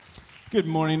Good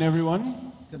morning,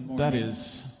 everyone. Good morning. That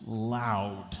is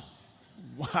loud.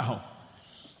 Wow.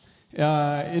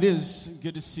 It is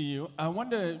good to see you. I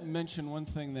wanted to mention one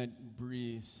thing that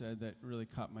Bree said that really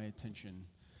caught my attention.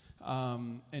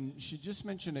 And she just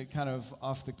mentioned it kind of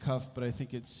off the cuff, but I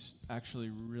think it's actually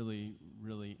really,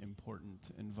 really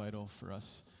important and vital for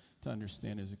us to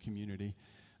understand as a community.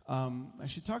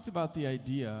 She talked about the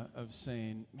idea of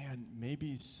saying, man,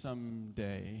 maybe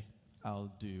someday I'll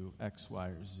do X, Y,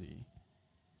 or Z.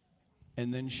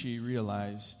 And then she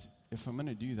realized, if I'm going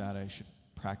to do that, I should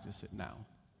practice it now.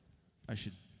 I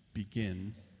should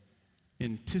begin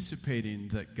anticipating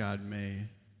that God may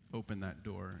open that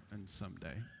door and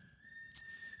someday.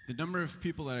 The number of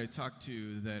people that I talk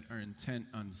to that are intent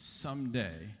on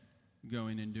someday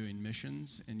going and doing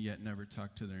missions and yet never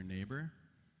talk to their neighbor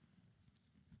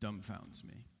dumbfounds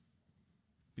me.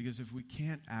 Because if we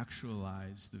can't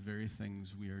actualize the very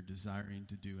things we are desiring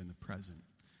to do in the present,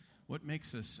 what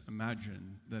makes us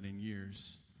imagine that in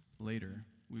years later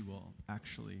we will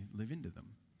actually live into them?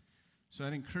 So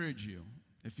I'd encourage you,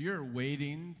 if you're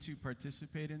waiting to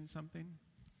participate in something,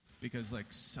 because like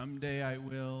someday I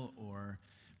will, or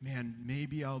man,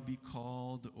 maybe I'll be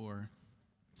called, or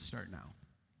start now.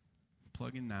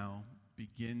 Plug in now,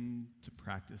 begin to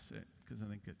practice it, because I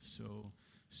think it's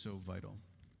so vital.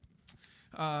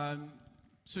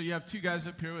 So you have two guys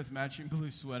up here with matching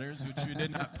blue sweaters, which we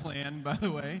did not plan, by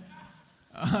the way.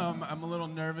 I'm a little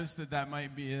nervous that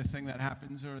might be a thing that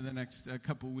happens over the next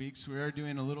couple weeks. We are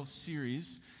doing a little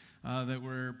series that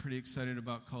we're pretty excited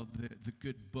about called The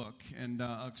Good Book, and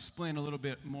I'll explain a little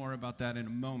bit more about that in a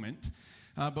moment.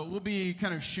 But we'll be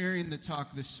kind of sharing the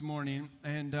talk this morning,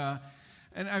 and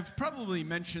I've probably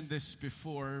mentioned this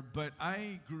before, but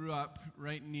I grew up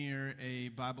right near a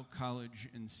Bible college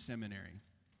and seminary.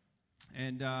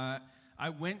 And I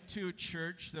went to a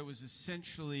church that was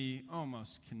essentially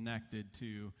almost connected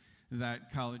to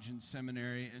that college and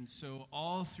seminary. And so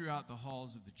all throughout the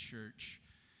halls of the church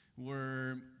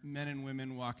were men and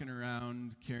women walking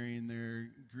around carrying their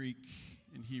Greek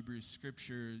and Hebrew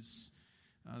scriptures.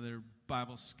 They're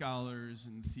Bible scholars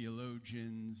and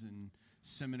theologians and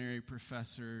seminary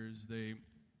professors. They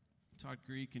taught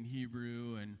Greek and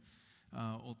Hebrew and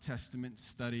Old Testament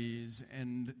studies,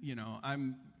 and,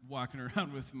 I'm walking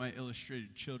around with my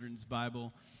illustrated children's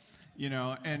Bible,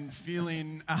 and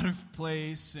feeling out of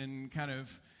place and kind of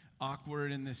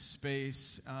awkward in this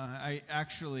space. I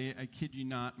kid you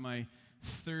not, my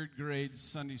third grade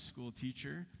Sunday school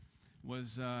teacher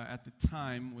was, at the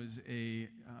time, was a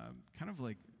kind of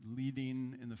like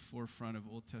leading in the forefront of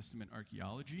Old Testament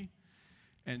archaeology.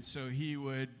 And so he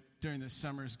would, during the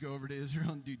summers, go over to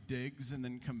Israel and do digs and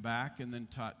then come back and then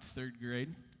taught third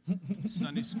grade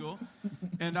Sunday school.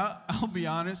 And I'll be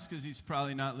honest, because he's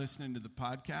probably not listening to the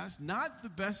podcast, not the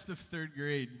best of third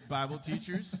grade Bible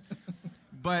teachers,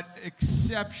 but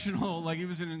exceptional. Like, he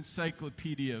was an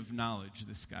encyclopedia of knowledge,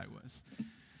 this guy was.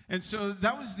 And so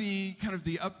that was the kind of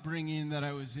the upbringing that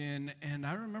I was in. And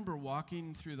I remember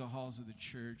walking through the halls of the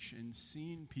church and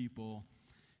seeing people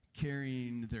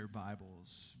carrying their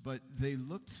Bibles, but they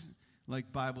looked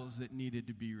like Bibles that needed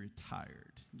to be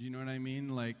retired. Do you know what I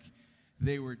mean? Like,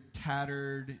 they were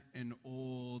tattered and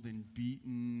old and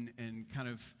beaten and kind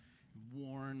of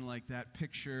worn, like that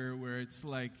picture where it's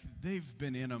like they've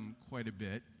been in them quite a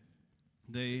bit.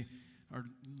 They are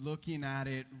looking at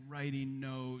it, writing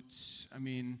notes. I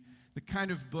mean, the kind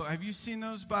of book, have you seen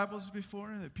those Bibles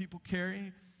before that people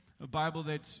carry? A Bible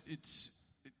it's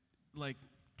like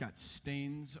got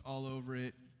stains all over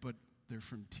it, but they're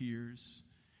from tears.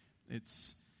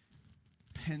 It's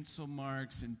pencil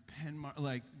marks and pen marks,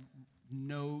 like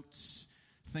notes,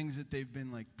 things that they've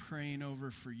been like praying over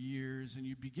for years. And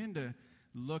you begin to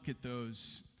look at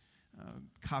those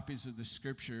copies of the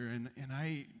scripture, and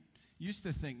I used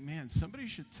to think, man, somebody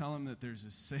should tell them that there's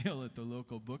a sale at the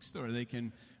local bookstore. They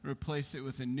can replace it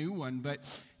with a new one. But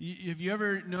have you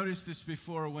ever noticed this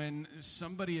before, when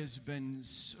somebody has been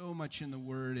so much in the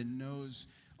Word and knows,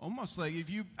 almost like if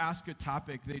you ask a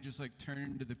topic, they just like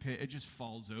turn to the page, it just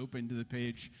falls open to the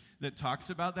page that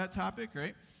talks about that topic,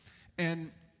 right?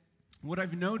 And what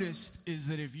I've noticed is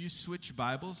that if you switch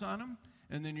Bibles on them,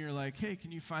 and then you're like, hey,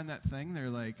 can you find that thing? They're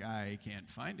like, I can't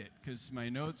find it because my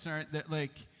notes aren't that,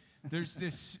 like, there's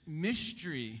this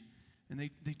mystery, and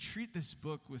they treat this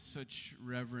book with such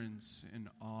reverence and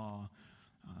awe.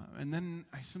 And then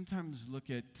I sometimes look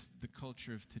at the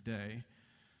culture of today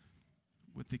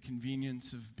with the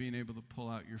convenience of being able to pull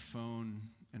out your phone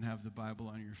and have the Bible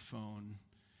on your phone.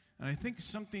 And I think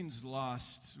something's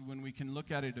lost when we can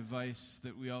look at a device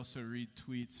that we also read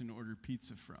tweets and order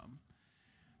pizza from.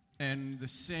 And the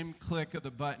same click of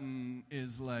the button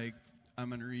is like I'm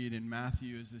going to read in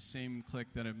Matthew is the same click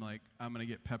that I'm like, I'm going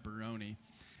to get pepperoni.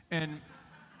 And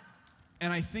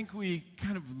I think we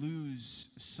kind of lose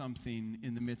something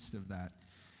in the midst of that.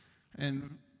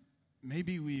 And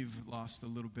maybe we've lost a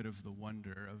little bit of the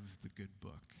wonder of the good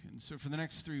book. And so for the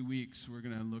next 3 weeks, we're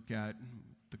going to look at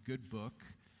the good book,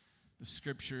 the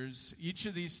scriptures. Each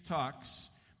of these talks,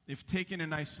 if taken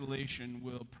in isolation,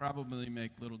 will probably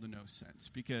make little to no sense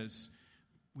because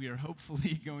we are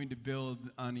hopefully going to build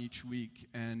on each week.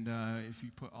 And if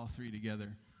you put all three together,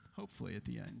 hopefully at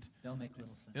the end, they'll make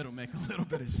little sense. It'll make a little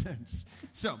bit of sense.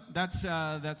 So that's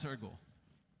our goal.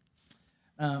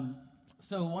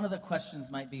 So one of the questions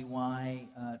might be why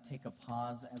take a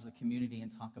pause as a community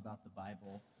and talk about the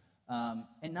Bible,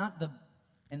 and not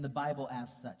in the Bible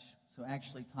as such. So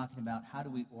actually talking about how do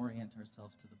we orient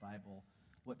ourselves to the Bible?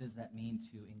 What does that mean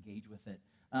to engage with it?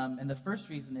 And the first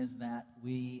reason is that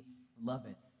we love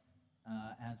it.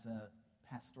 As a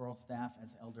pastoral staff,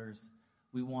 as elders,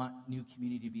 we want New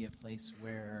Community to be a place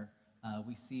where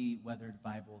we see weathered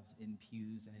Bibles in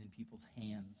pews and in people's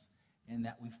hands, and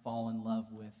that we fall in love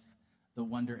with the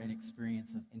wonder and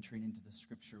experience of entering into the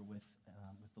Scripture with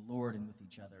the Lord and with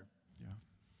each other. Yeah.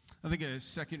 I think a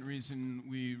second reason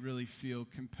we really feel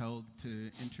compelled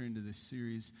to enter into this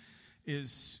series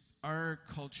is our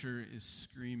culture is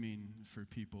screaming for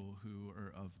people who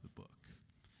are of the book.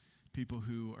 People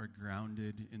who are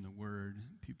grounded in the Word,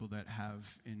 people that have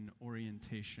an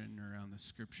orientation around the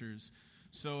Scriptures.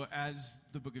 So as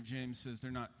the book of James says,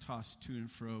 they're not tossed to and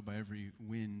fro by every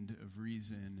wind of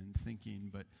reason and thinking,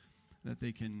 but that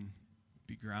they can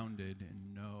be grounded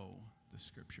and know the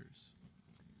Scriptures.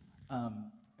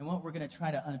 And what we're going to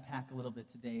try to unpack a little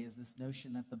bit today is this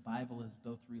notion that the Bible is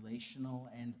both relational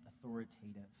and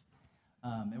authoritative.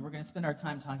 And we're going to spend our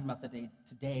time talking about the day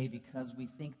today because we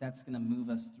think that's going to move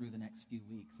us through the next few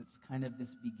weeks. It's kind of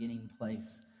this beginning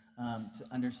place to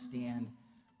understand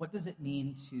what does it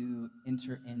mean to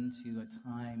enter into a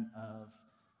time of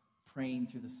praying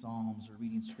through the Psalms or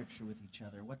reading Scripture with each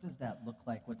other. What does that look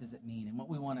like? What does it mean? And what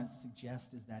we want to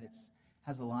suggest is that it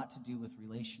has a lot to do with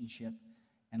relationship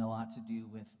and a lot to do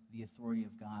with the authority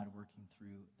of God working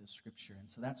through the Scripture. And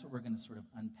so that's what we're going to sort of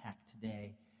unpack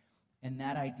today. And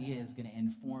that idea is going to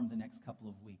inform the next couple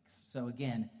of weeks. So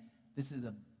again, this is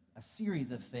a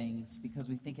series of things because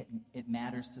we think it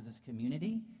matters to this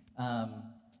community,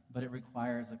 but it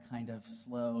requires a kind of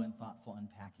slow and thoughtful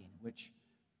unpacking, which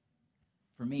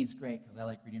for me is great because I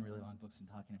like reading really long books and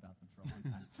talking about them for a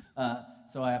long time.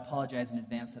 So I apologize in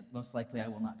advance that most likely I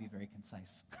will not be very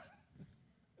concise.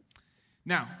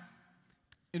 Now,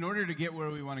 in order to get where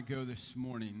we want to go this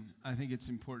morning, I think it's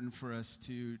important for us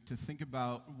to think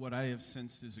about what I have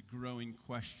sensed is a growing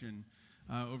question.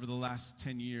 Over the last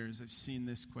 10 years, I've seen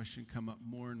this question come up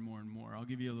more and more and more. I'll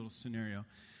give you a little scenario.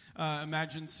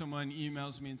 Imagine someone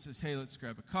emails me and says, hey, let's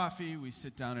grab a coffee. We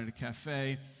sit down at a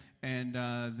cafe, and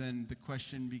then the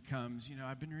question becomes,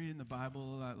 I've been reading the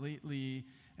Bible a lot lately,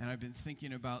 and I've been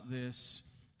thinking about this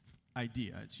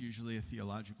idea. It's usually a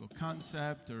theological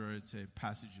concept, or it's a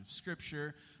passage of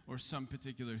Scripture, or some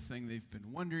particular thing they've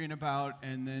been wondering about,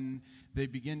 and then they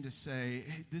begin to say,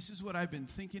 hey, this is what I've been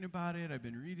thinking about it, I've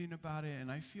been reading about it,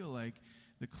 and I feel like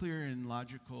the clear and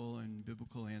logical and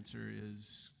biblical answer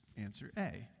is answer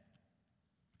A.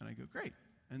 And I go, great.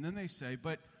 And then they say,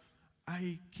 but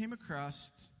I came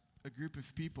across a group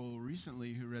of people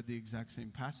recently who read the exact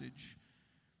same passage,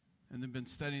 and they've been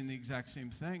studying the exact same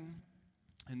thing,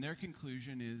 and their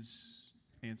conclusion is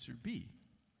answer B.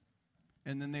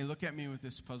 And then they look at me with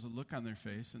this puzzled look on their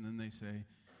face, and then they say,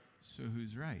 so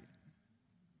who's right?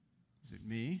 Is it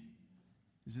me?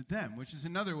 Is it them? Which is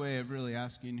another way of really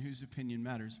asking whose opinion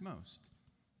matters most,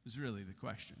 is really the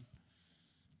question.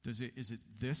 Is it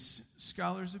this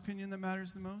scholar's opinion that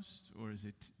matters the most? Or is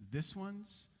it this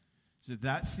one's? Is it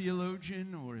that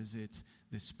theologian? Or is it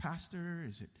this pastor?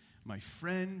 Is it my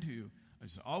friend who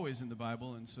is always in the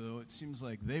Bible, and so it seems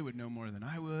like they would know more than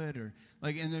I would,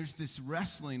 and there's this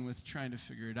wrestling with trying to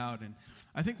figure it out. And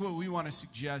I think what we want to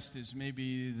suggest is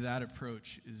maybe that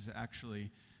approach is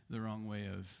actually the wrong way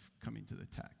of coming to the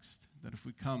text. That if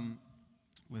we come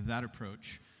with that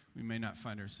approach, we may not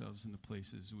find ourselves in the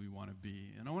places we want to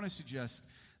be. And I want to suggest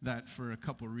that for a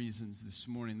couple reasons this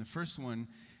morning. The first one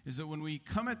is that when we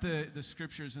come at the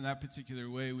Scriptures in that particular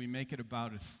way, we make it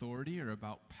about authority or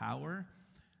about power,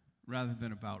 rather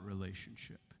than about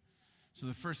relationship. So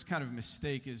the first kind of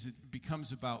mistake is it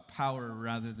becomes about power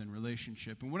rather than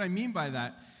relationship. And what I mean by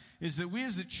that is that we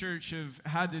as a church have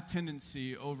had the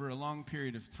tendency over a long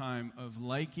period of time of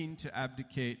liking to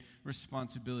abdicate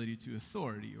responsibility to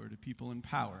authority or to people in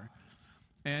power.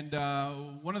 And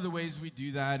one of the ways we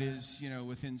do that is,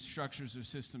 within structures or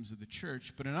systems of the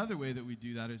church. But another way that we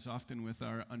do that is often with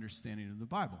our understanding of the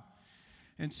Bible.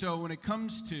 And so when it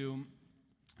comes to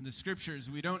the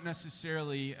Scriptures, we don't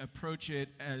necessarily approach it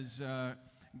as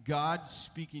God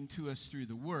speaking to us through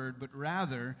the Word, but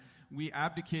rather we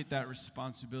abdicate that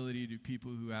responsibility to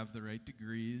people who have the right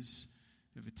degrees,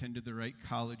 who have attended the right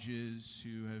colleges,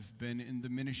 who have been in the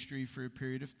ministry for a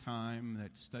period of time,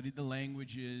 that studied the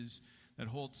languages, that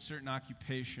hold certain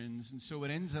occupations. And so what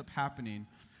ends up happening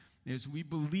is we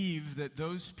believe that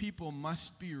those people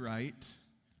must be right,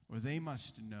 or they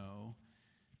must know,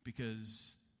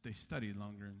 because they studied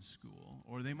longer in school,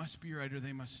 or they must be right, or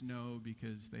they must know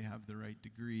because they have the right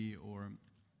degree, or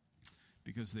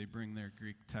because they bring their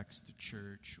Greek text to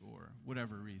church, or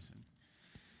whatever reason.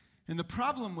 And the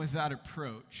problem with that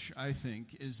approach, I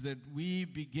think, is that we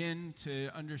begin to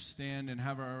understand and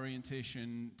have our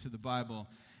orientation to the Bible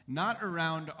not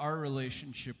around our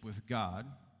relationship with God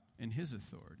and His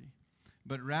authority,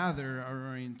 but rather our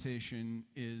orientation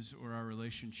is, or our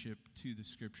relationship to the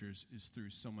Scriptures is through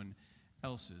someone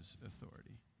else's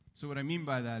authority. So what I mean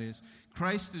by that is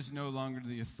Christ is no longer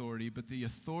the authority, but the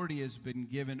authority has been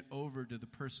given over to the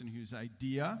person whose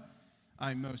idea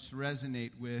I most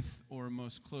resonate with or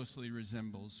most closely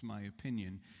resembles my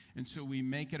opinion. And so we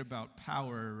make it about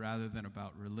power rather than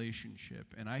about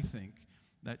relationship. And I think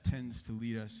that tends to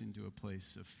lead us into a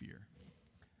place of fear.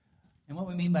 And what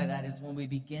we mean by that is when we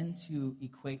begin to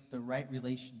equate the right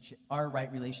relationship, our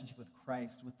right relationship with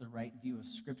Christ, with the right view of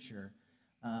Scripture,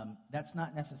 that's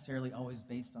not necessarily always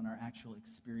based on our actual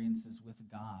experiences with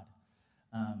God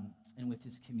and with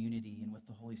His community and with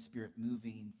the Holy Spirit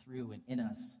moving through and in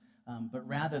us. But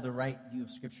rather, the right view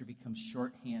of Scripture becomes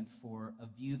shorthand for a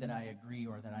view that I agree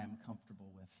or that I am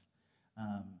comfortable with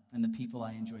and the people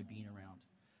I enjoy being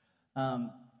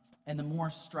around. And the more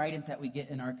strident that we get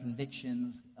in our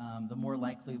convictions, the more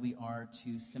likely we are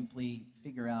to simply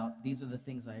figure out these are the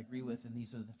things I agree with and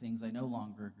these are the things I no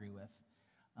longer agree with.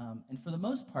 And for the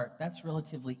most part, that's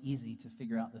relatively easy to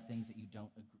figure out the things that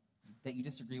that you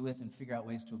disagree with and figure out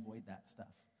ways to avoid that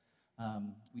stuff.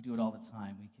 We do it all the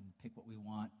time. We can pick what we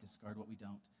want, discard what we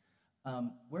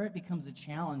don't. Where it becomes a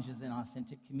challenge is in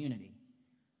authentic community.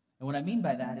 And what I mean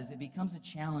by that is it becomes a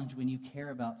challenge when you care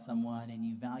about someone and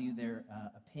you value their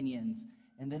opinions,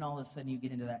 and then all of a sudden you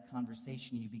get into that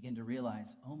conversation and you begin to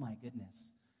realize, oh my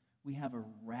goodness, we have a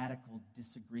radical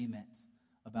disagreement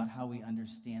about how we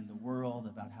understand the world,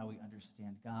 about how we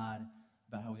understand God,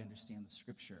 about how we understand the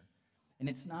Scripture. And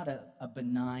it's not a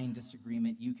benign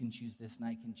disagreement, you can choose this and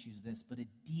I can choose this, but a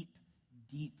deep,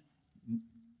 deep,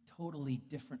 totally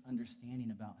different understanding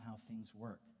about how things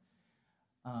work.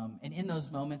 And in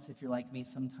those moments, if you're like me,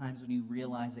 sometimes when you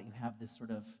realize that you have this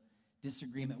sort of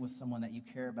disagreement with someone that you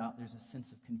care about, there's a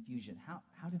sense of confusion.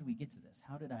 How did we get to this?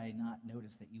 How did I not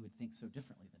notice that you would think so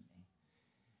differently than me?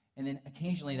 And then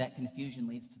occasionally that confusion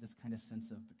leads to this kind of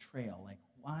sense of betrayal. Like,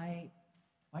 why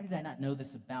did I not know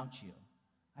this about you?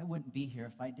 I wouldn't be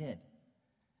here if I did.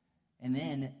 And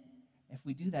then if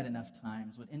we do that enough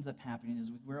times, what ends up happening is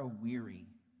we're weary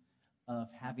of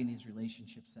having these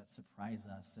relationships that surprise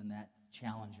us and that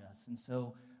challenge us. And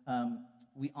so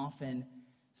we often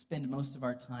spend most of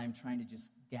our time trying to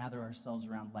just gather ourselves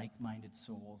around like-minded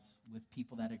souls with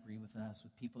people that agree with us,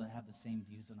 with people that have the same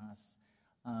views on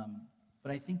us.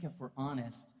 But I think if we're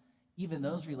honest, even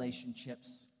those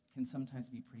relationships can sometimes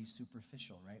be pretty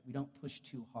superficial, right? We don't push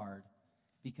too hard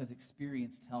because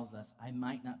experience tells us I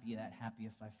might not be that happy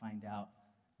if I find out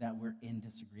that we're in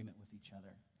disagreement with each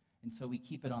other. And so we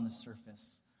keep it on the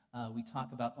surface. We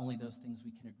talk about only those things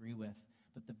we can agree with,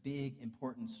 but the big,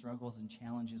 important struggles and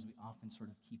challenges we often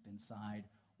sort of keep inside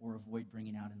or avoid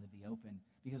bringing out into the open.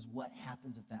 Because what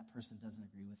happens if that person doesn't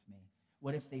agree with me?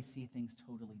 What if they see things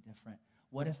totally different?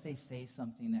 What if they say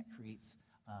something that creates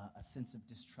a sense of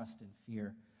distrust and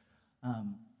fear?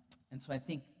 And so I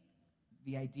think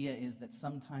the idea is that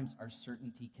sometimes our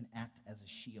certainty can act as a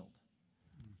shield.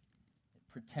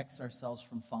 It protects ourselves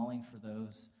from falling for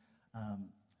those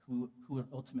who would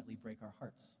ultimately break our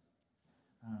hearts.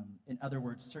 In other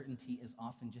words, certainty is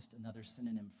often just another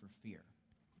synonym for fear.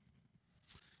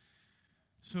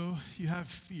 So you have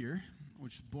fear,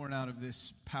 which is born out of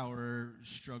this power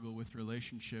struggle with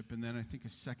relationship. And then I think a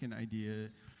second idea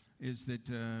is that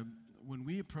when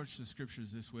we approach the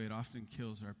Scriptures this way, it often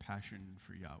kills our passion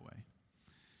for Yahweh.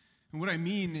 And what I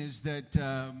mean is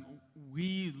that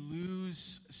we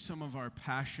lose some of our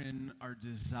passion, our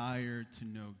desire to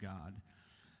know God.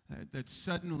 That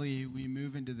suddenly we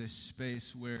move into this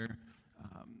space where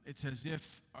it's as if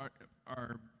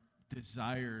our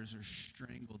desires are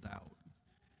strangled out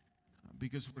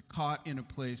because we're caught in a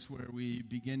place where we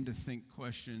begin to think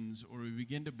questions or we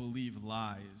begin to believe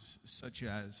lies, such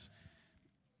as,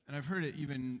 and I've heard it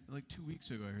even like 2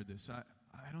 weeks ago, I heard this,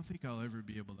 I don't think I'll ever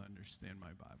be able to understand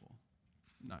my Bible.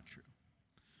 Not true.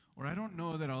 Or I don't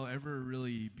know that I'll ever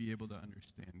really be able to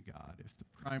understand God. If the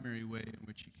primary way in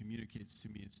which he communicates to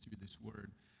me is through this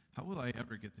word, how will I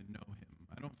ever get to know him?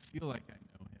 I don't feel like I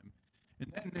know him.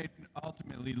 And then it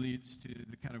ultimately leads to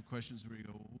the kind of questions where you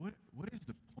go, what is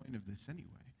the point of this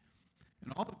anyway?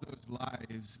 And all of those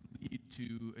lies lead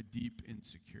to a deep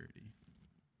insecurity.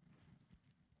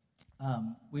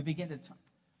 We begin to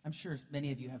I'm sure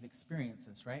many of you have experienced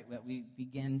this, right? That we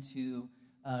begin to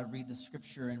read the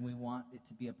scripture and we want it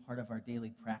to be a part of our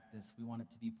daily practice. We want it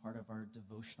to be part of our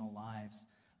devotional lives.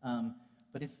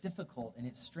 But it's difficult and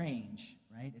it's strange,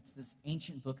 right? It's this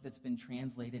ancient book that's been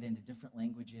translated into different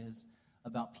languages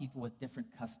about people with different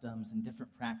customs and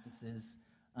different practices.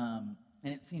 And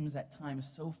it seems at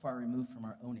times so far removed from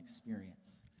our own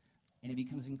experience. And it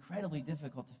becomes incredibly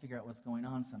difficult to figure out what's going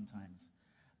on sometimes.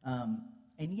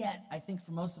 And yet, I think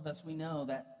for most of us, we know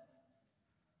that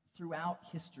throughout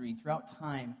history, throughout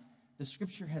time, the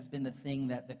scripture has been the thing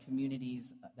that the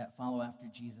communities that follow after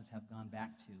Jesus have gone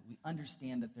back to. We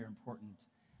understand that they're important.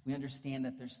 We understand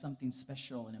that there's something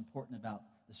special and important about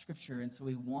the scripture, and so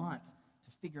we want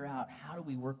to figure out, how do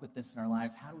we work with this in our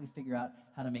lives? How do we figure out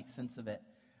how to make sense of it?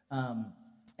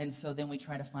 And so then we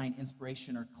try to find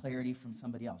inspiration or clarity from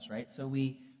somebody else, right? So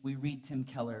we read Tim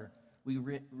Keller, we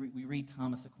read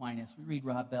Thomas Aquinas, we read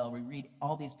Rob Bell, we read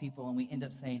all these people, and we end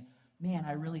up saying, man,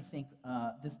 I really think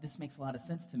this makes a lot of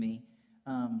sense to me.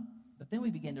 But then we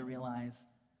begin to realize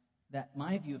that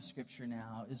my view of Scripture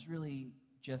now is really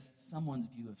just someone's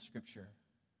view of Scripture.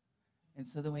 And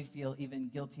so then we feel even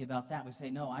guilty about that. We say,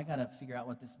 no, I got to figure out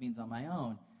what this means on my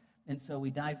own. And so we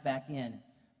dive back in.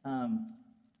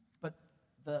 But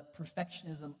the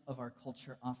perfectionism of our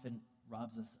culture often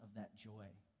robs us of that joy.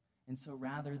 And so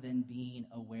rather than being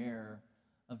aware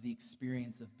of the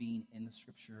experience of being in the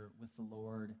Scripture with the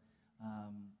Lord,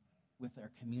 with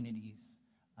our communities,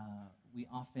 we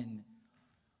often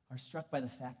are struck by the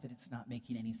fact that it's not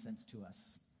making any sense to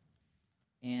us.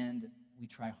 And we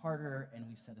try harder, and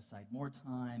we set aside more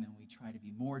time, and we try to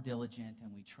be more diligent,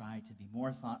 and we try to be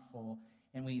more thoughtful,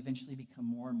 and we eventually become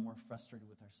more and more frustrated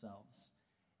with ourselves.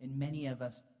 And many of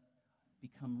us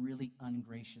become really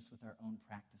ungracious with our own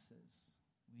practices.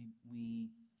 We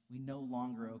no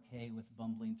longer okay with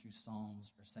bumbling through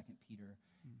Psalms or 2 Peter,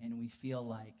 and we feel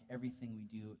like everything we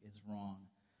do is wrong.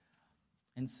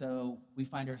 And so we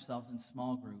find ourselves in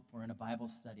small group or in a Bible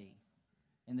study.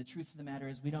 And the truth of the matter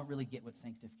is we don't really get what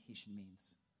sanctification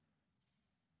means.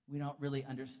 We don't really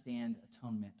understand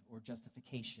atonement or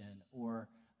justification or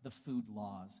the food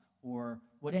laws or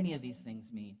what any of these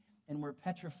things mean. And we're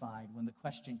petrified when the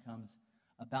question comes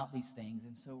about these things.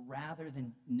 And so rather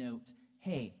than note,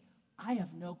 hey, I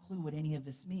have no clue what any of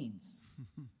this means,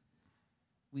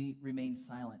 we remain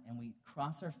silent and we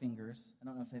cross our fingers. I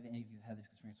don't know if any of you have this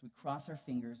experience. We cross our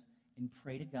fingers and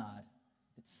pray to God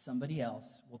that somebody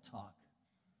else will talk.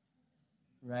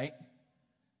 Right?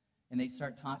 And they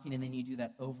start talking, and then you do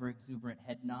that over-exuberant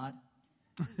head nod.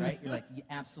 Right? You're like, yeah,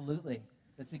 absolutely.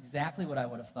 That's exactly what I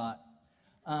would have thought.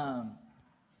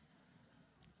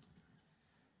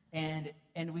 And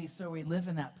we live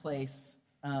in that place,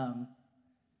 and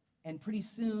pretty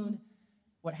soon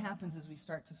what happens is we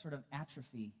start to sort of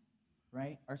atrophy,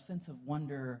 right? Our sense of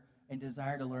wonder and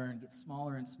desire to learn gets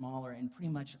smaller and smaller, and pretty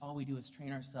much all we do is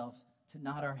train ourselves to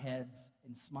nod our heads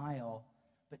and smile,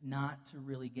 but not to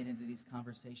really get into these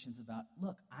conversations about,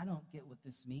 look, I don't get what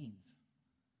this means.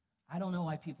 I don't know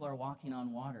why people are walking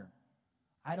on water.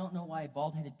 I don't know why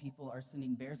bald-headed people are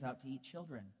sending bears out to eat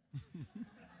children.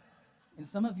 And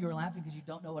some of you are laughing because you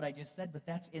don't know what I just said, but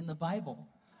that's in the Bible.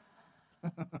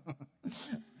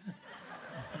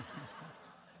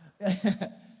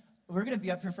 We're going to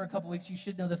be up here for a couple weeks. You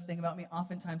should know this thing about me.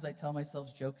 Oftentimes I tell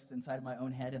myself jokes inside of my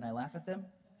own head and I laugh at them.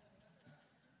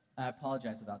 I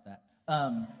apologize about that.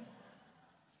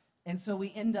 And so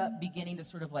we end up beginning to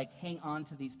sort of like hang on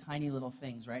to these tiny little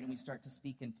things, right? And we start to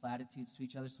speak in platitudes to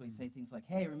each other. So we say things like,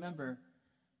 hey, remember,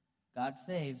 God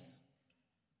saves.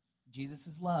 Jesus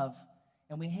is love.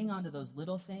 And we hang on to those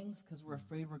little things because we're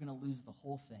afraid we're going to lose the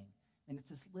whole thing. And it's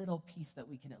this little piece that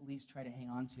we can at least try to hang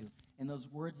on to. And those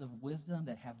words of wisdom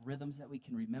that have rhythms that we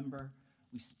can remember,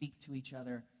 we speak to each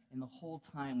other. And the whole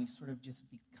time we sort of just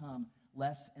become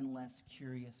less and less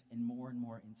curious and more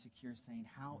insecure, saying,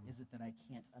 how is it that I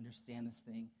can't understand this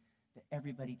thing that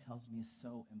everybody tells me is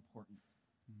so important?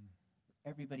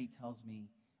 Everybody tells me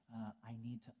I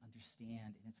need to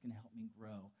understand, and it's going to help me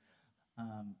grow.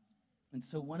 And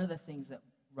so one of the things that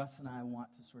Russ and I want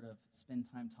to sort of spend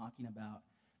time talking about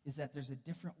is that there's a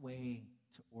different way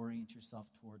to orient yourself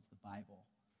towards the Bible.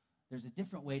 There's a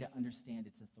different way to understand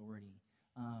its authority.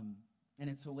 And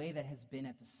it's a way that has been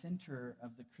at the center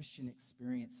of the Christian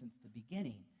experience since the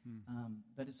beginning.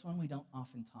 But it's one we don't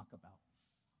often talk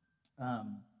about.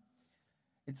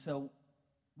 And so,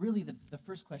 really, the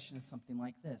first question is something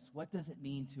like this. What does it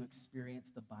mean to experience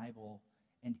the Bible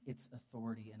and its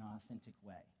authority in an authentic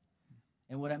way?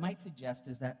 And what I might suggest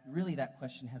is that really that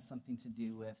question has something to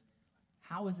do with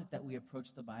how is it that we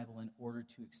approach the Bible in order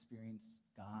to experience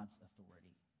God's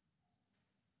authority?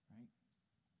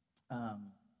 Right?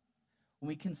 When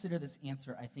we consider this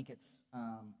answer, I think it's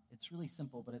really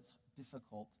simple, but it's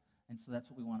difficult, and so that's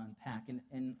what we want to unpack.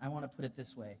 And I want to put it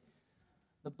this way.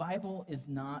 The Bible is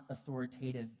not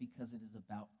authoritative because it is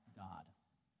about God.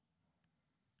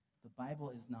 The Bible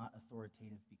is not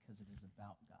authoritative because it is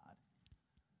about God.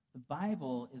 The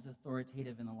Bible is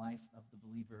authoritative in the life of the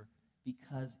believer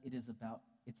because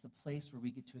it's the place where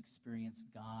we get to experience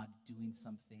God doing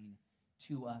something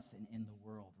to us and in the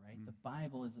world, right? The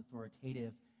Bible is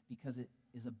authoritative because it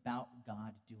is about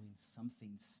God doing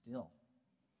something still.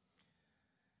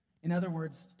 In other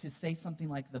words, to say something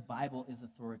like the Bible is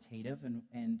authoritative,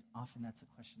 and often that's a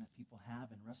question that people have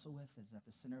and wrestle with, is at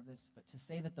the center of this, but to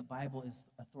say that the Bible is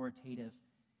authoritative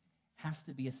has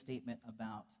to be a statement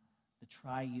about the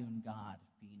triune God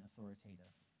being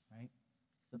authoritative, right?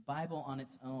 The Bible on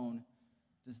its own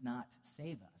does not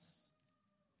save us.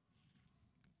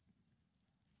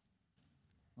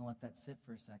 I'll let that sit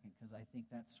for a second because I think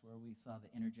that's where we saw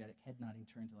the energetic head nodding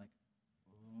turn to like,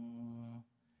 oh.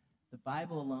 The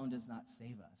Bible alone does not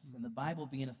save us. And the Bible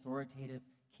being authoritative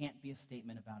can't be a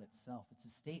statement about itself. It's a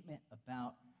statement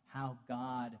about how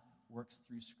God works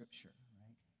through Scripture,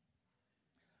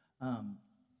 right?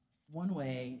 One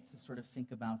way to sort of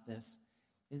think about this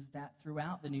is that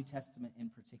throughout the New Testament in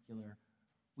particular,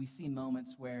 we see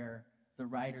moments where the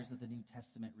writers of the New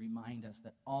Testament remind us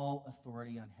that all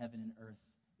authority on heaven and earth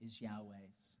is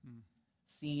Yahweh's,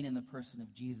 seen in the person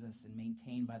of Jesus and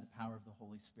maintained by the power of the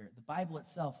Holy Spirit. The Bible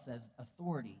itself says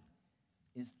authority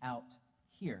is out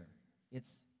here.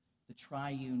 It's the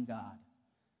triune God.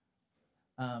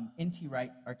 N.T.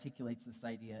 Wright articulates this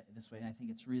idea this way, and I think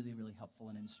it's really, really helpful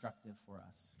and instructive for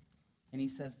us. And he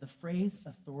says, the phrase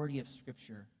authority of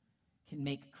Scripture can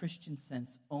make Christian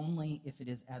sense only if it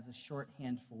is as a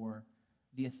shorthand for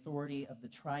the authority of the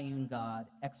triune God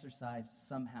exercised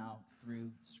somehow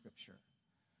through Scripture.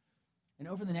 And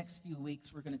over the next few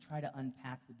weeks, we're going to try to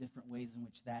unpack the different ways in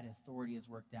which that authority is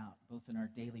worked out, both in our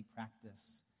daily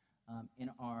practice,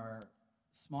 in our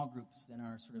small groups, in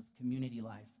our sort of community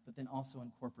life, but then also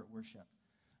in corporate worship.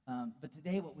 But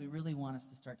today, what we really want us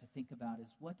to start to think about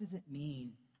is what does it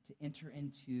mean to enter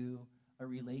into a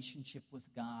relationship with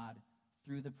God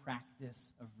through the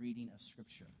practice of reading of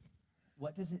Scripture?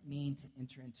 What does it mean to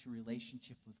enter into a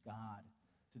relationship with God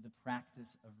through the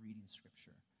practice of reading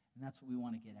Scripture? And that's what we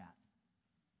want to get at.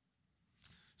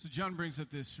 So John brings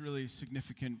up this really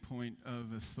significant point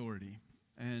of authority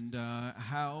and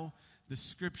how the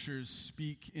Scriptures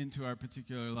speak into our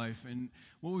particular life. And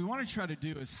what we want to try to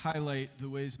do is highlight the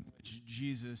ways in which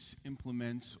Jesus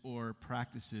implements or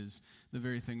practices the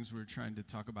very things we're trying to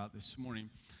talk about this morning.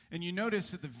 And you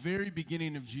notice at the very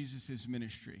beginning of Jesus'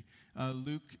 ministry,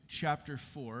 Luke chapter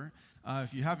 4,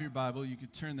 if you have your Bible, you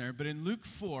could turn there. But in Luke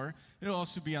 4, it'll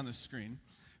also be on the screen.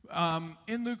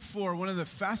 In Luke 4, one of the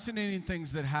fascinating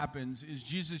things that happens is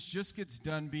Jesus just gets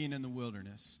done being in the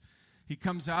wilderness. He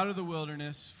comes out of the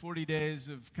wilderness, 40 days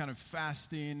of kind of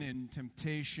fasting and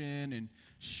temptation and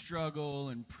struggle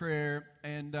and prayer,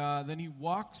 and then he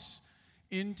walks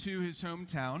into his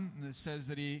hometown, and it says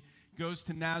that he goes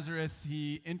to Nazareth,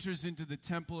 he enters into the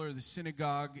temple or the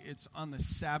synagogue, it's on the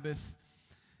Sabbath,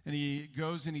 and he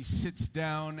goes and he sits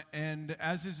down, and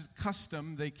as is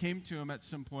custom, they came to him at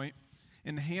some point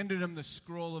and handed him the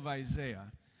scroll of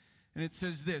Isaiah. And it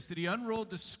says this, that he unrolled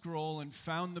the scroll and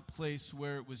found the place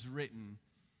where it was written,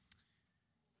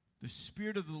 "The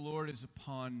Spirit of the Lord is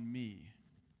upon me,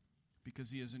 because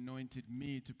he has anointed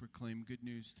me to proclaim good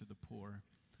news to the poor.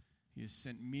 He has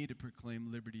sent me to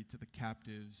proclaim liberty to the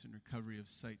captives and recovery of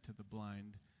sight to the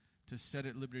blind, to set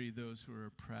at liberty those who are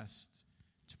oppressed,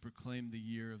 to proclaim the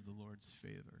year of the Lord's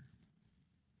favor."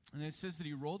 And it says that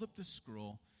he rolled up the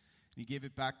scroll, and he gave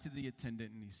it back to the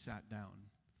attendant, and he sat down.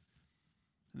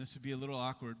 And this would be a little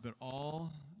awkward, but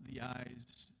all the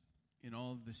eyes in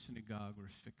all of the synagogue were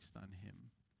fixed on him.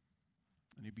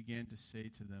 And he began to say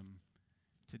to them,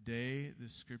 "Today the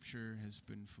Scripture has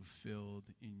been fulfilled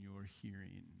in your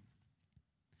hearing."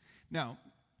 Now,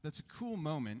 that's a cool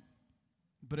moment,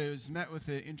 but it was met with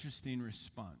an interesting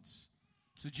response.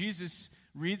 So Jesus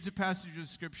reads a passage of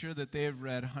Scripture that they have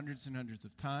read hundreds and hundreds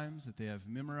of times, that they have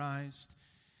memorized,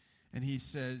 and he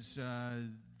says,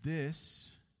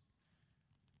 this,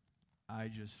 I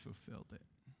just fulfilled it.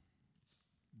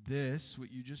 This,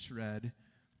 what you just read,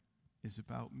 is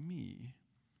about me.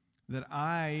 That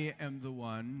I am the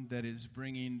one that is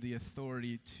bringing the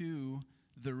authority to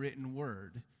the written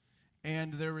word.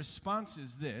 And their response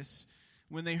is this: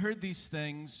 when they heard these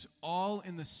things, all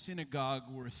in the synagogue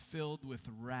were filled with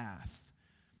wrath.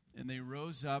 And they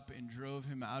rose up and drove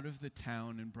him out of the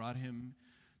town and brought him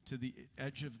to the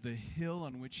edge of the hill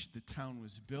on which the town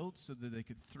was built so that they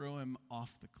could throw him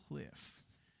off the cliff.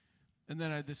 And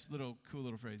then I had this cool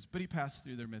little phrase, but he passed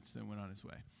through their midst and went on his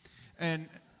way. And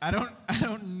I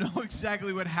don't know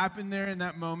exactly what happened there in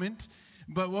that moment,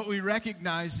 but what we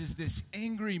recognize is this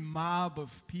angry mob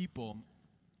of people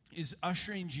is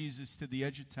ushering Jesus to the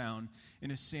edge of town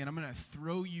and is saying, I'm going to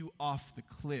throw you off the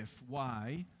cliff.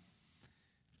 Why?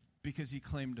 Because he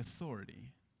claimed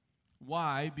authority.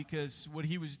 Why? Because what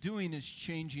he was doing is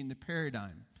changing the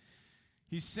paradigm.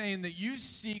 He's saying that you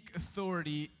seek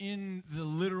authority in the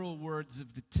literal words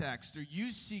of the text, or you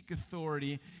seek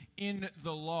authority in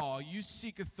the law. You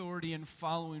seek authority in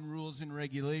following rules and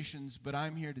regulations, but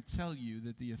I'm here to tell you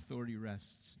that the authority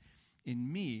rests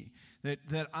in me.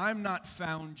 That I'm not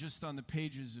found just on the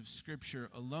pages of Scripture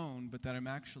alone, but that I'm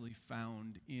actually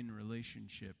found in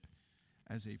relationship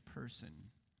as a person.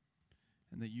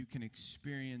 And that you can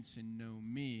experience and know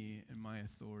me and my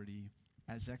authority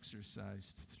as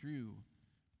exercised through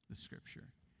the Scripture.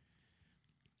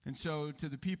 And so to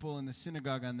the people in the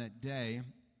synagogue on that day,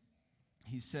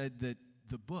 he said that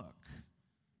the book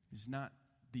is not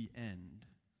the end.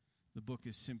 The book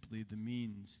is simply the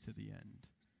means to the end.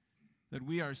 That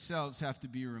we ourselves have to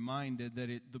be reminded that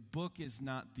the book is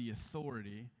not the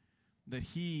authority, that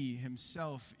he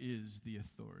himself is the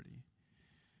authority.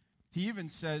 He even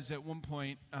says at one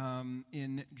point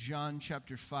in John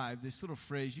chapter 5, this little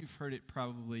phrase, you've heard it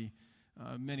probably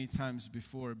many times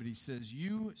before, but he says,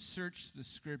 you search the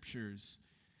Scriptures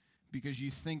because you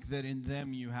think that in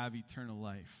them you have eternal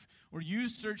life. Or you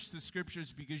search the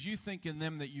Scriptures because you think in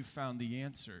them that you found the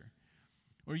answer.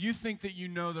 Or you think that you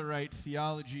know the right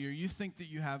theology, or you think that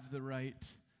you have the right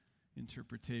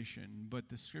interpretation. But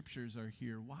the Scriptures are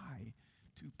here. Why?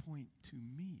 To point to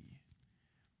me.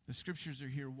 The Scriptures are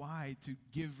here. Why? To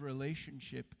give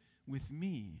relationship with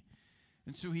me.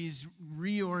 And so he's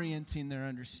reorienting their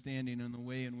understanding on the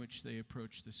way in which they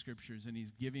approach the Scriptures, and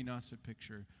he's giving us a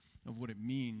picture of what it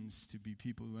means to be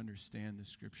people who understand the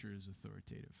Scripture as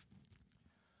authoritative.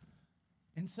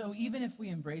 And so even if we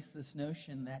embrace this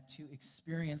notion that to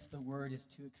experience the Word is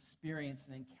to experience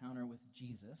an encounter with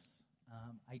Jesus,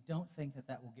 I don't think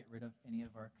that will get rid of any of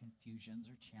our confusions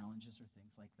or challenges or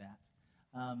things like that.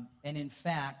 And in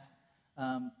fact,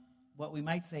 what we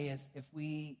might say is if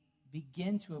we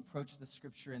begin to approach the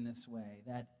Scripture in this way,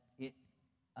 that it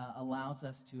allows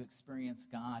us to experience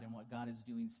God and what God is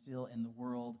doing still in the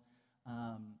world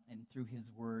and through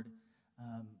His Word,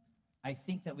 I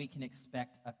think that we can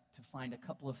expect to find a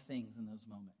couple of things in those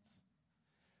moments.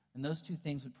 And those two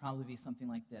things would probably be something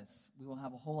like this. We will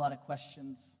have a whole lot of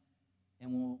questions,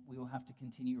 and we will have to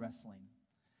continue wrestling.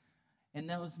 And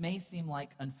those may seem like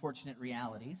unfortunate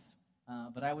realities,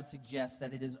 but I would suggest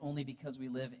that it is only because we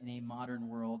live in a modern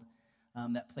world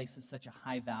that places such a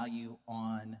high value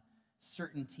on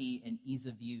certainty and ease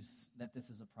of use that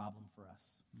this is a problem for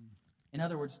us. In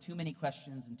other words, too many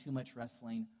questions and too much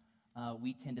wrestling,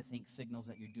 we tend to think signals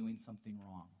that you're doing something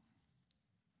wrong.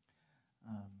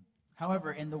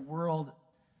 However, in the world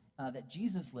that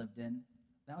Jesus lived in,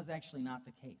 that was actually not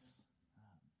the case.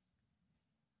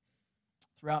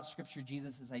 Throughout Scripture,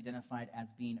 Jesus is identified as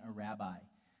being a rabbi.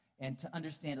 And to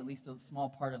understand at least a small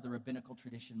part of the rabbinical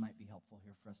tradition might be helpful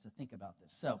here for us to think about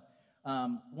this. So,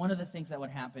 one of the things that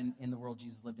would happen in the world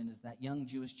Jesus lived in is that young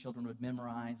Jewish children would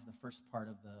memorize the first part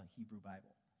of the Hebrew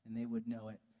Bible. And they would know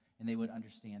it, and they would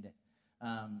understand it.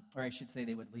 Or I should say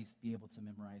they would at least be able to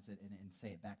memorize it and say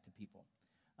it back to people.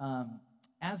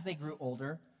 As they grew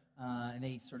older, and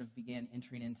they sort of began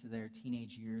entering into their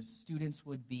teenage years, students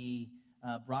would be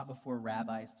brought before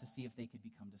rabbis to see if they could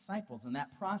become disciples. And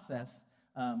that process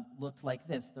looked like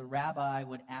this. The rabbi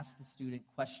would ask the student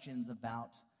questions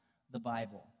about the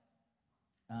Bible.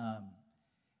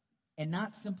 And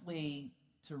not simply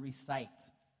to recite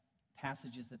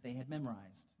passages that they had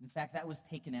memorized. In fact, that was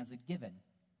taken as a given.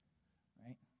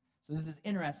 Right? So this is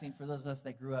interesting for those of us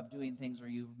that grew up doing things where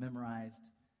you've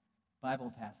memorized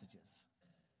Bible passages.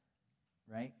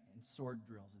 Right? And sword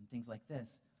drills and things like this.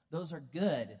 Those are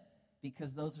good,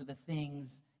 because those are the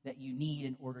things that you need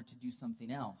in order to do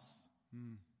something else.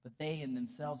 but they in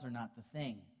themselves are not the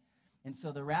thing. And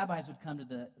so the rabbis would come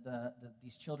to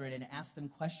these children and ask them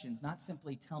questions, not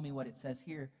simply tell me what it says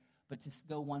here, but to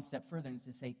go one step further and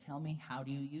to say, tell me, how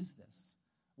do you use this?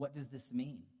 What does this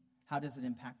mean? How does it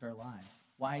impact our lives?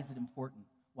 Why is it important?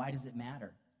 Why does it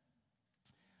matter?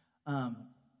 And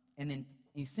then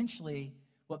essentially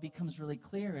what becomes really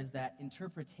clear is that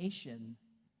interpretation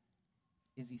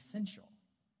is essential,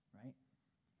 right?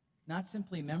 Not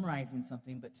simply memorizing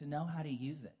something, but to know how to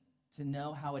use it, to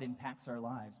know how it impacts our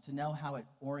lives, to know how it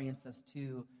orients us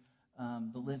to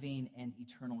the living and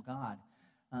eternal God.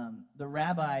 The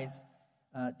rabbis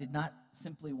did not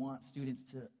simply want students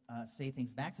to say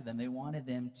things back to them. They wanted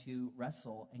them to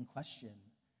wrestle and question.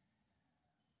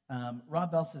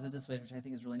 Rob Bell says it this way, which I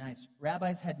think is really nice.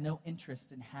 Rabbis had no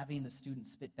interest in having the student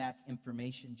spit back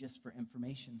information just for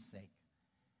information's sake.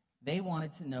 They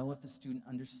wanted to know if the student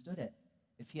understood it,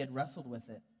 if he had wrestled with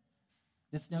it.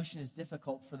 This notion is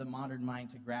difficult for the modern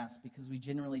mind to grasp because we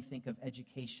generally think of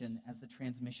education as the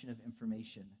transmission of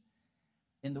information.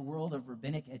 In the world of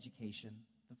rabbinic education,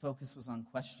 the focus was on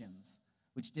questions,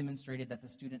 which demonstrated that the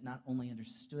student not only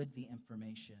understood the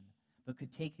information, but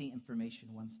could take the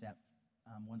information one step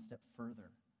further.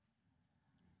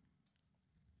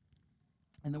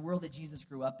 In the world that Jesus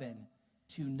grew up in,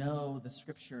 to know the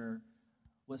Scripture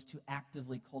was to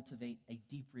actively cultivate a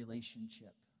deep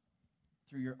relationship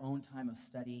through your own time of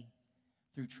study,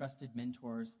 through trusted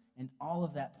mentors, and all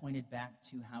of that pointed back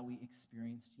to how we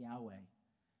experienced Yahweh.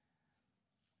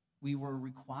 We were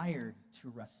required to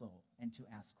wrestle and to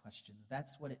ask questions.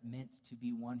 That's what it meant to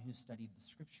be one who studied the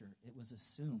Scripture. It was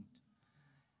assumed.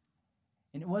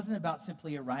 And it wasn't about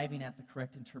simply arriving at the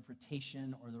correct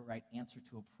interpretation or the right answer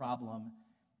to a problem.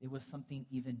 It was something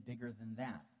even bigger than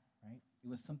that, right? It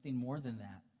was something more than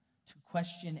that. To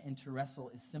question and to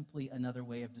wrestle is simply another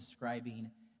way of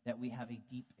describing that we have a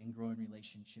deep and growing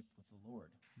relationship with the Lord.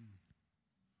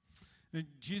 Now,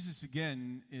 Jesus,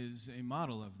 again, is a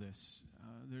model of this.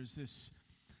 There's this,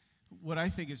 what I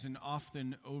think is an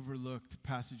often overlooked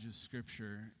passage of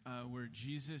Scripture where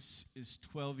Jesus is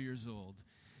 12 years old.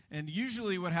 And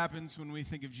usually what happens when we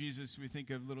think of Jesus, we think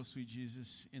of little sweet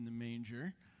Jesus in the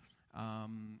manger,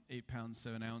 8 pounds,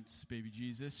 7 ounce baby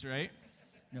Jesus, right?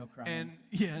 No crying. And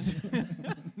yeah,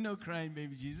 no crying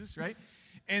baby Jesus, right?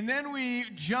 And then we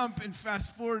jump and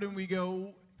fast forward and we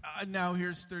go, now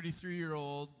here's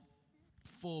 33-year-old,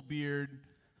 full beard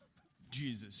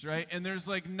Jesus, right? And there's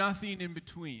like nothing in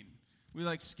between. We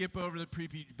like skip over the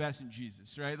prepubescent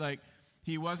Jesus, right? Like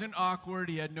he wasn't awkward.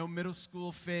 He had no middle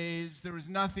school phase. There was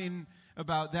nothing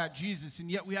about that Jesus.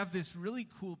 And yet we have this really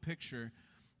cool picture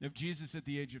of Jesus at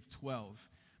the age of 12.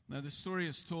 Now the story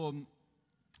is told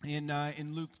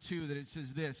in Luke 2 that it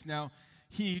says this. Now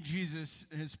he, Jesus,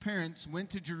 and his parents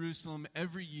went to Jerusalem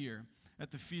every year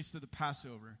at the feast of the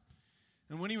Passover.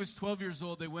 And when he was 12 years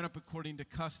old, they went up according to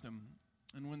custom.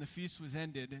 And when the feast was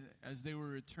ended, as they were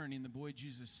returning, the boy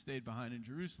Jesus stayed behind in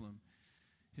Jerusalem.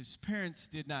 His parents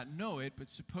did not know it, but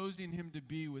supposing him to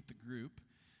be with the group,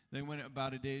 they went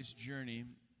about a day's journey.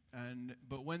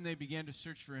 But when they began to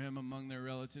search for him among their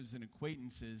relatives and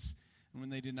acquaintances, and when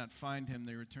they did not find him,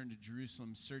 they returned to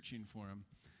Jerusalem searching for him.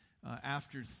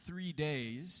 After 3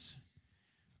 days,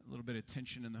 a little bit of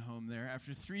tension in the home there.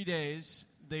 After 3 days,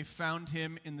 they found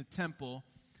him in the temple,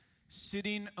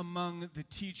 sitting among the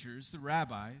teachers, the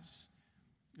rabbis,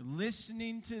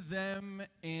 listening to them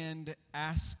and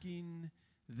asking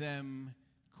them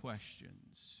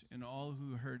questions. And all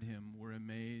who heard him were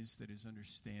amazed at his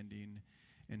understanding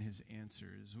and his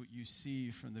answers. What you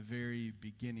see from the very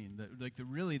beginning,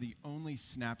 really the only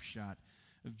snapshot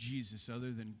of Jesus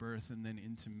other than birth and then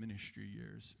into ministry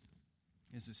years,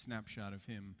 is a snapshot of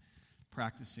him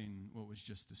practicing what was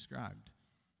just described,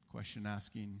 question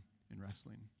asking and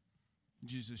wrestling.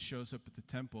 Jesus shows up at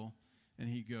the temple and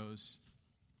he goes,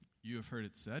 "You have heard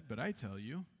it said, but I tell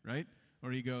you," right?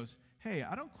 Or he goes, "Hey,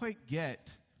 I don't quite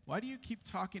get, why do you keep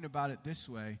talking about it this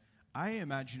way? I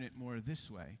imagine it more this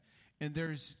way." And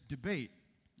there's debate,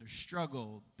 there's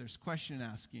struggle, there's question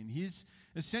asking. He's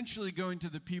essentially going to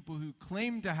the people who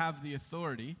claim to have the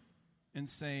authority and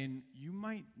saying, "You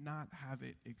might not have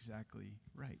it exactly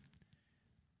right.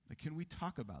 Like, can we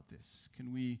talk about this?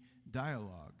 Can we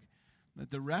dialogue?" That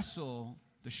the wrestle,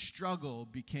 the struggle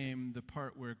became the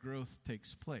part where growth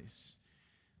takes place.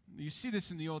 You see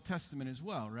this in the Old Testament as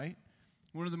well, right?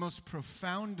 One of the most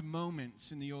profound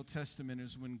moments in the Old Testament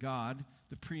is when God,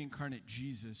 the pre-incarnate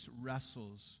Jesus,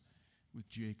 wrestles with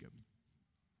Jacob.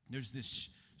 There's this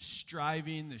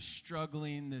striving, this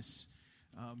struggling, this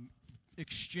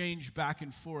exchange back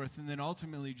and forth, and then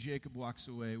ultimately Jacob walks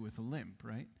away with a limp,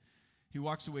 right? He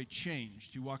walks away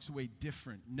changed. He walks away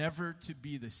different, never to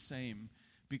be the same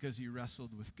because he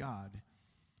wrestled with God.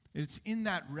 It's in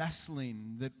that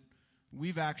wrestling that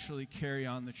we've actually carry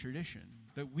on the tradition,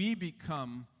 that we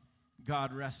become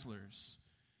God wrestlers,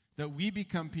 that we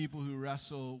become people who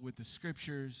wrestle with the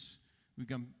Scriptures, we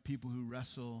become people who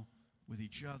wrestle with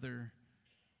each other,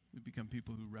 we become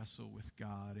people who wrestle with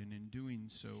God, and in doing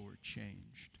so, we're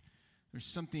changed. There's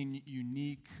something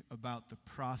unique about the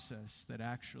process that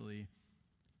actually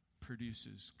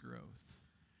produces growth.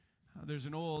 There's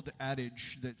an old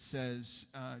adage that says,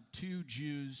 2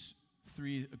 Jews,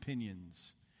 3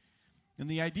 opinions. And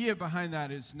the idea behind that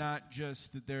is not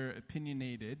just that they're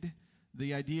opinionated.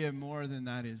 The idea more than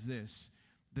that is this,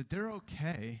 that they're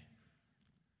okay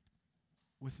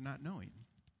with not knowing.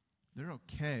 They're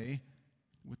okay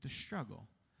with the struggle.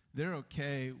 They're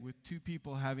okay with 2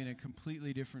 people having a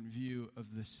completely different view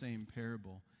of the same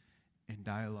parable and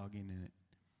dialoguing in it.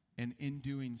 And in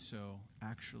doing so,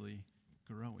 actually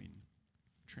growing,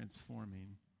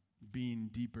 transforming, being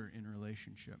deeper in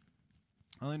relationship.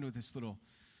 I'll end with this little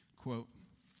quote.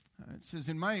 It says,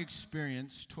 "In my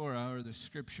experience, Torah, or the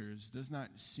Scriptures, does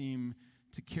not seem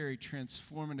to carry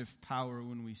transformative power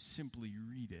when we simply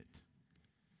read it.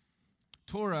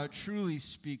 Torah truly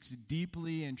speaks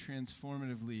deeply and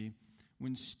transformatively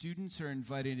when students are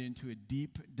invited into a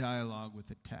deep dialogue with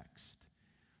the text.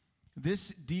 This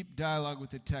deep dialogue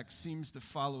with the text seems to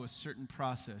follow a certain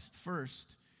process.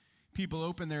 First, people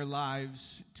open their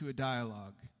lives to a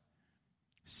dialogue.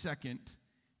 Second,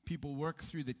 people work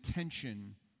through the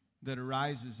tension that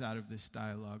arises out of this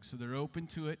dialogue. So they're open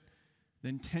to it,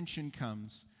 then tension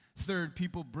comes. Third,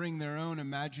 people bring their own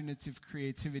imaginative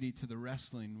creativity to the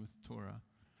wrestling with Torah.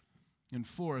 And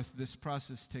fourth, this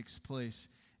process takes place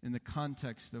in the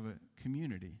context of a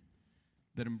community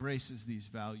that embraces these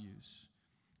values.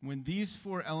 When these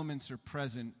 4 elements are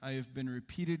present, I have been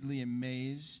repeatedly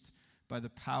amazed by the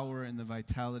power and the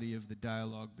vitality of the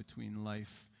dialogue between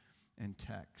life and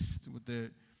text." What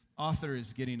the author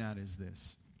is getting at is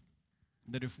this,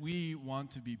 that if we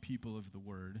want to be people of the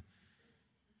Word,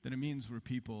 then it means we're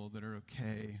people that are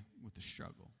okay with the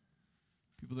struggle,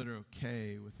 people that are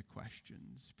okay with the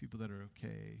questions, people that are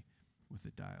okay with the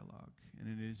dialogue. And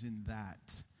it is in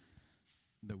that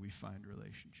we find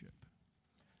relationship.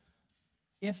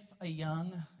 If a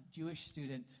young Jewish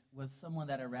student was someone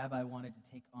that a rabbi wanted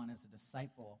to take on as a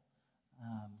disciple,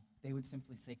 they would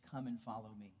simply say, "Come and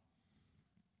follow me."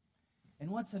 And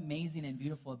what's amazing and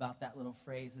beautiful about that little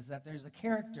phrase is that there's a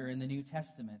character in the New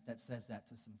Testament that says that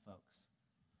to some folks.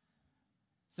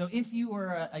 So if you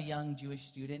were a young Jewish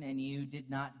student and you did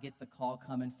not get the call,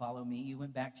 "Come and follow me," you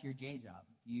went back to your day job.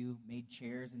 You made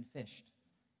chairs and fished.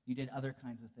 You did other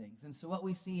kinds of things. And so what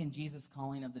we see in Jesus'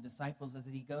 calling of the disciples is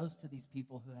that he goes to these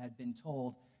people who had been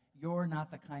told, "You're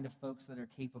not the kind of folks that are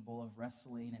capable of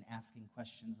wrestling and asking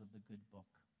questions of the good book."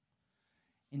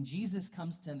 And Jesus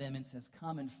comes to them and says,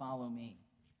 "Come and follow me."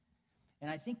 And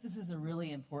I think this is a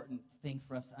really important thing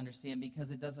for us to understand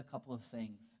because it does a couple of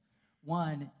things.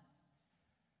 One,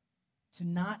 to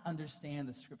not understand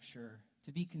the Scripture,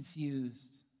 to be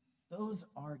confused, those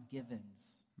are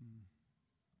givens.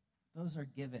 Those are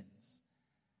givens.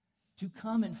 To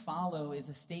come and follow is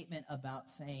a statement about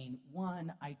saying,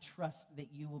 one, I trust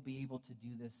that you will be able to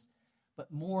do this.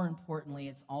 But more importantly,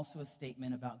 it's also a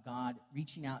statement about God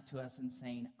reaching out to us and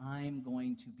saying, I'm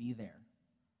going to be there.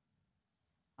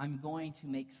 I'm going to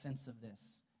make sense of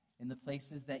this in the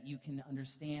places that you can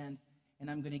understand,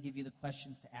 and I'm going to give you the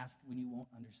questions to ask when you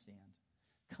won't understand.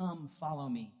 Come, follow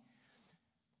me.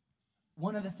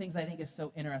 One of the things I think is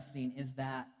so interesting is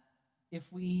that if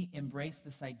we embrace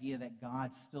this idea that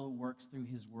God still works through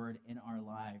his word in our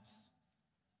lives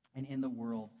and in the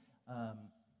world,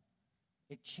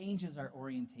 it changes our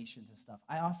orientation to stuff.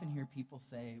 I often hear people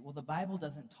say, well, the Bible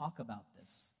doesn't talk about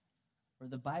this, or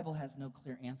the Bible has no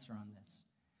clear answer on this.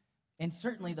 And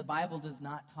certainly the Bible does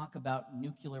not talk about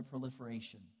nuclear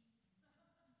proliferation,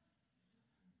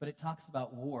 but it talks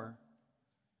about war,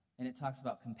 and it talks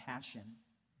about compassion.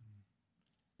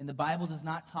 And the Bible does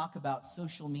not talk about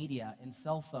social media and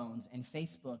cell phones and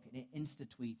Facebook and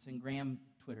Insta-tweets and Graham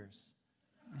Twitters.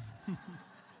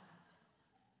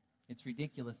 It's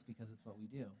ridiculous because it's what we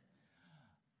do.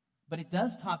 But it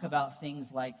does talk about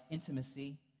things like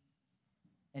intimacy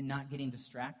and not getting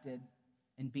distracted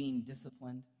and being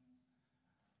disciplined.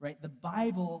 Right? The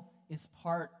Bible is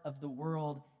part of the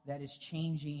world that is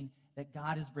changing, that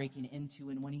God is breaking into.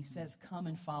 And when he says, "Come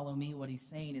and follow me," what he's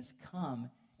saying is come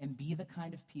and be the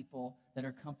kind of people that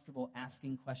are comfortable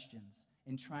asking questions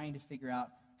and trying to figure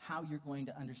out how you're going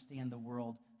to understand the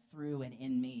world through and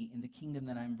in me, in the kingdom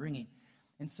that I'm bringing.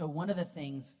 And so one of the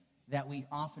things that we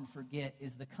often forget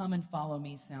is the come and follow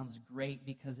me sounds great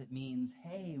because it means,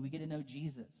 hey, we get to know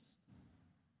Jesus.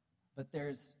 But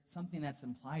there's something that's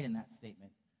implied in that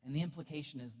statement. And the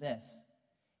implication is this: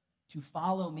 to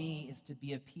follow me is to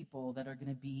be a people that are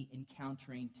going to be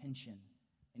encountering tension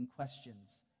and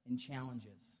questions and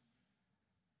challenges.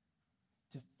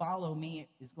 To follow me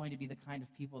is going to be the kind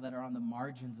of people that are on the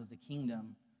margins of the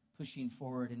kingdom, pushing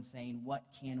forward and saying, what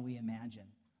can we imagine?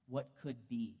 What could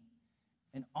be?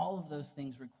 And all of those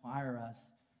things require us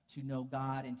to know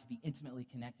God and to be intimately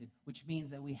connected, which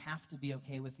means that we have to be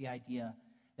okay with the idea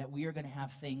that we are going to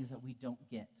have things that we don't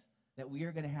get, that we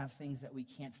are going to have things that we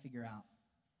can't figure out.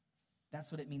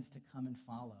 That's what it means to come and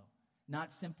follow.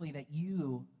 Not simply that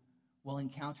you will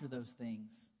encounter those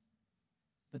things,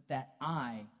 but that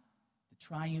I, the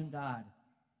triune God,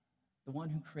 the one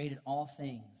who created all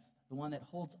things, the one that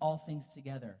holds all things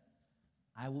together,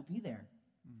 I will be there.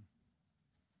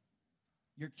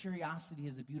 Your curiosity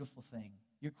is a beautiful thing.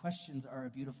 Your questions are a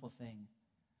beautiful thing.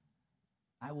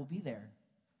 I will be there.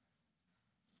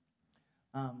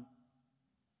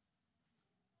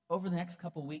 Over the next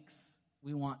couple weeks,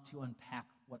 we want to unpack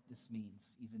what this means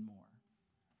even more.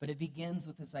 But it begins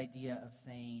with this idea of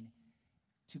saying,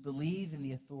 to believe in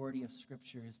the authority of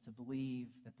Scripture is to believe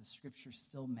that the Scripture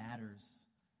still matters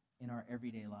in our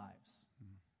everyday lives.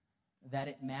 That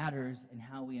it matters in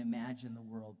how we imagine the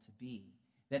world to be.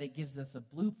 That it gives us a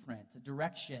blueprint, a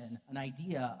direction, an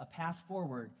idea, a path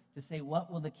forward to say,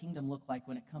 what will the kingdom look like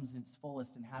when it comes in its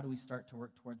fullest, and how do we start to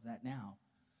work towards that now?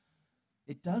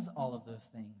 It does all of those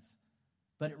things,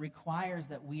 but it requires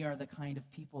that we are the kind of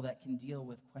people that can deal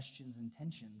with questions and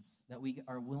tensions, that we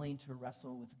are willing to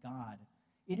wrestle with God.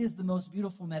 It is the most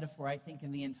beautiful metaphor, I think,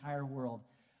 in the entire world,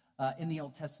 in the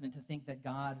Old Testament, to think that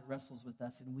God wrestles with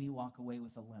us and we walk away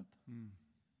with a limp.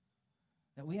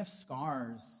 That we have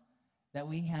scars, that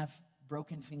we have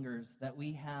broken fingers, that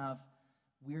we have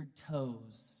weird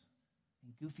toes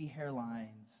and goofy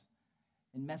hairlines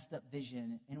and messed up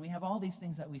vision. And we have all these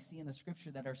things that we see in the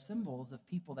Scripture that are symbols of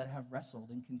people that have wrestled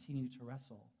and continue to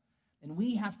wrestle. And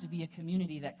we have to be a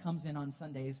community that comes in on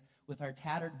Sundays with our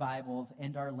tattered Bibles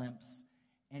and our limps,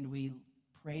 and we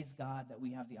praise God that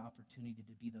we have the opportunity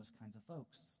to be those kinds of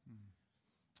folks.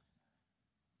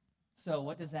 So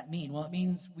what does that mean? Well, it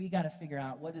means we got to figure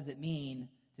out, what does it mean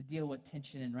to deal with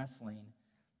tension and wrestling?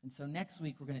 And so next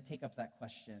week, we're going to take up that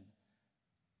question.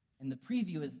 And the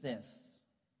preview is this: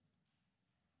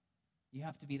 you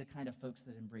have to be the kind of folks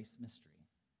that embrace mystery.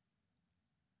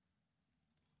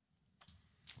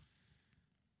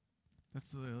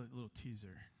 That's a little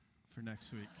teaser for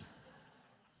next week.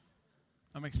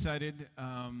 I'm excited.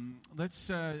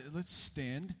 Let's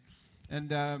stand.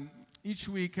 And each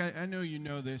week, I know you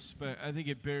know this, but I think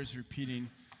it bears repeating.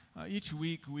 Each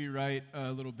week, we write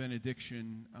a little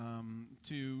benediction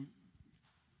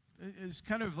it's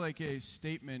kind of like a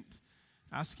statement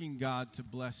asking God to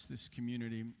bless this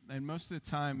community. And most of the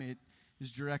time, it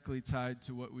is directly tied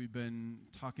to what we've been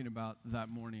talking about that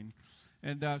morning.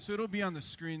 And so it'll be on the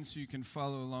screen so you can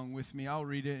follow along with me. I'll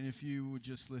read it, and if you would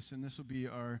just listen, this will be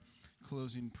our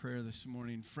closing prayer this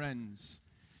morning. Friends,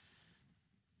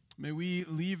 may we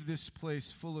leave this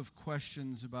place full of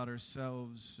questions about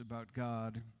ourselves, about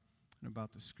God, and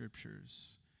about the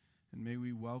Scriptures. And may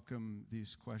we welcome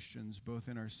these questions both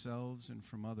in ourselves and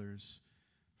from others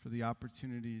for the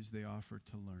opportunities they offer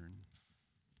to learn,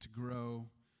 to grow,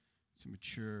 to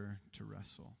mature, to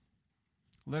wrestle.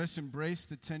 Let us embrace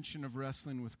the tension of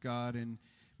wrestling with God, and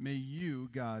may you,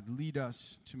 God, lead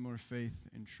us to more faith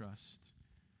and trust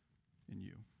in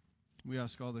you. We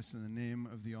ask all this in the name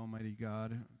of the Almighty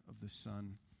God, of the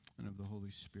Son, and of the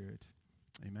Holy Spirit.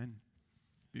 Amen.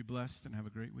 Be blessed and have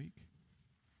a great week.